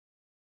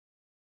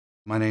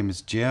My name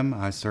is Jim.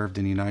 I served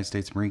in the United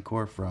States Marine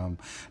Corps from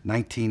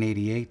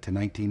 1988 to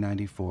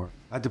 1994.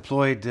 I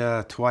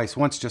deployed twice,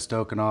 once just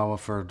to Okinawa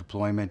for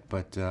deployment,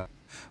 but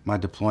my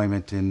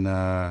deployment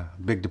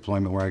big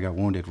deployment where I got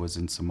wounded was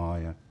in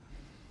Somalia.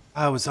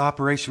 I was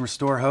Operation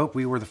Restore Hope.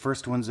 We were the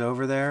first ones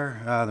over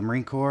there, the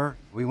Marine Corps.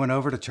 We went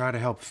over to try to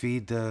help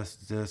feed the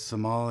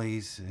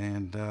Somalis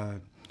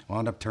and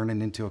wound up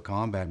turning into a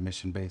combat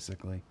mission,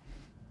 basically.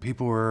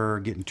 People were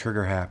getting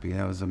trigger happy.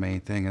 That was the main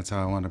thing. That's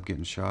how I wound up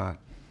getting shot.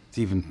 It's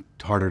even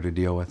harder to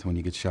deal with when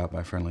you get shot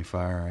by friendly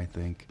fire, I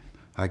think.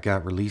 I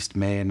got released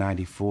May of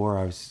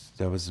 '94.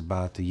 That was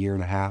about a year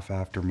and a half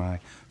after my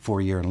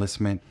 4-year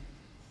enlistment.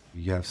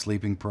 You have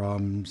sleeping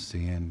problems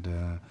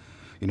and,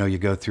 you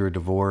go through a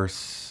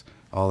divorce,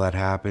 all that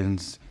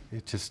happens.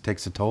 It just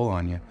takes a toll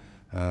on you.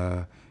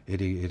 It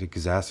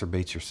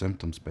exacerbates your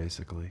symptoms,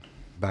 basically.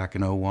 Back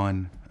in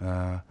 '01,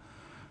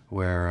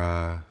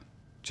 where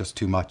just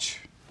too much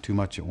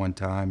at one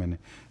time, and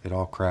it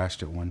all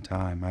crashed at one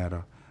time.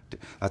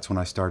 That's when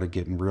I started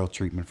getting real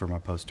treatment for my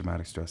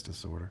post-traumatic stress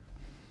disorder.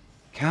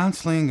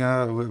 Counseling,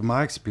 with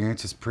my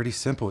experience, is pretty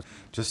simple.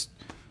 Just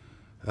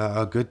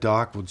a good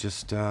doc will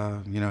just,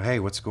 hey,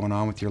 what's going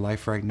on with your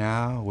life right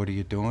now? What are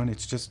you doing?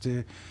 It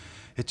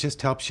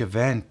just helps you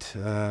vent,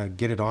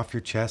 get it off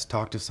your chest,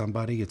 talk to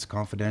somebody. It's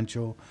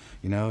confidential,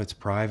 it's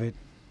private.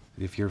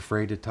 If you're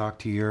afraid to talk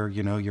to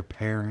your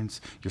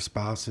parents, your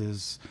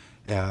spouses,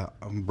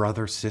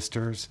 brothers,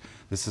 sisters,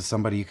 this is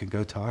somebody you can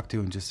go talk to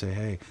and just say,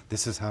 hey,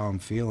 this is how I'm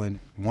feeling.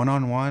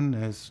 One-on-one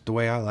is the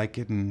way I like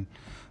it, and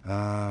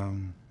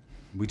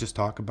we just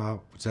talk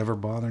about what's ever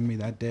bothering me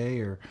that day,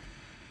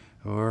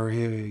 or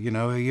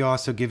he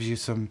also gives you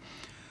some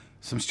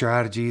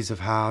strategies of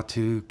how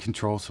to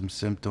control some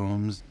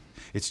symptoms.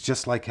 It's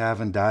just like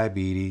having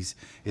diabetes.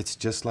 It's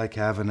just like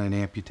having an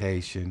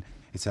amputation.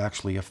 It's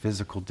actually a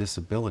physical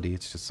disability.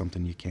 It's just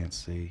something you can't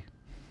see.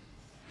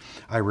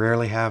 I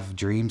rarely have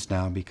dreams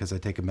now because I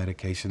take a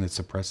medication that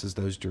suppresses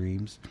those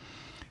dreams.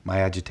 My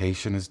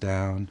agitation is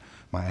down.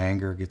 My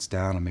anger gets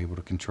down. I'm able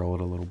to control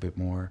it a little bit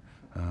more.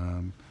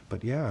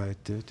 But yeah,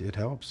 it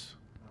helps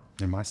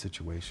in my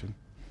situation.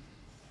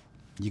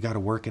 You got to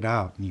work it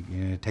out.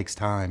 It takes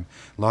time.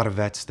 A lot of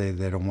vets, they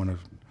don't want to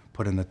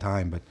put in the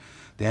time, but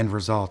the end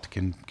result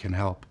can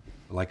help.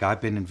 Like,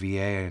 I've been in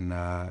VA, and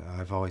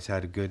I've always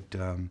had a good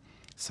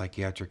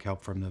psychiatric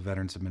help from the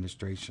Veterans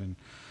Administration.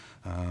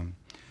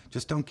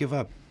 Just don't give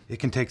up. It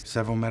can take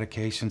several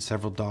medications,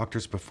 several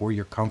doctors before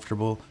you're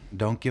comfortable.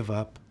 Don't give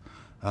up.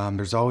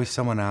 There's always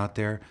someone out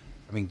there.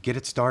 Get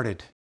it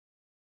started.